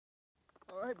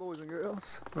Alright, boys and girls,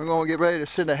 we're going to get ready to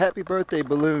send a happy birthday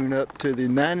balloon up to the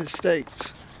United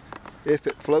States, if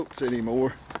it floats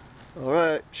anymore.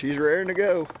 Alright, she's raring to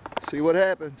go. See what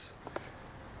happens.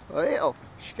 Well,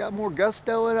 she got more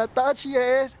gusto than I thought she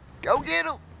had. Go get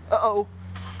him! Uh-oh.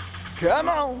 Come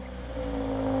on!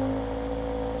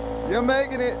 You're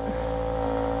making it.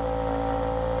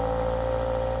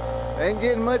 Ain't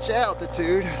getting much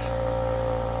altitude.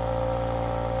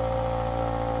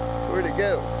 Where'd it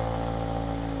go?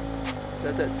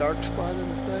 Is that dark spot in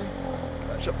the thing?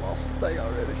 Gosh, I've lost the thing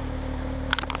already.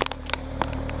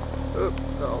 Oops,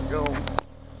 it's all gone.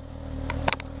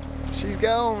 She's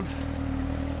gone.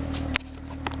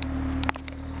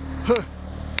 Huh.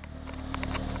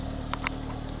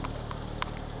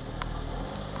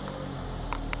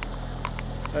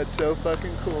 That's so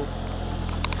fucking cool.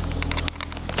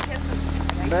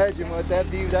 Imagine what that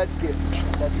view that's getting.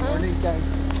 That's more than anything.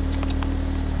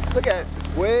 Look at it.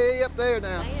 It's way up there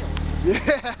now.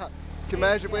 Yeah. Can you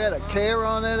imagine if we had a camera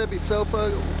on that? That'd be so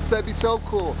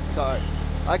cool. Sorry.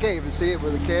 I can't even see it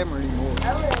with a camera anymore.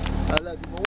 I love you more.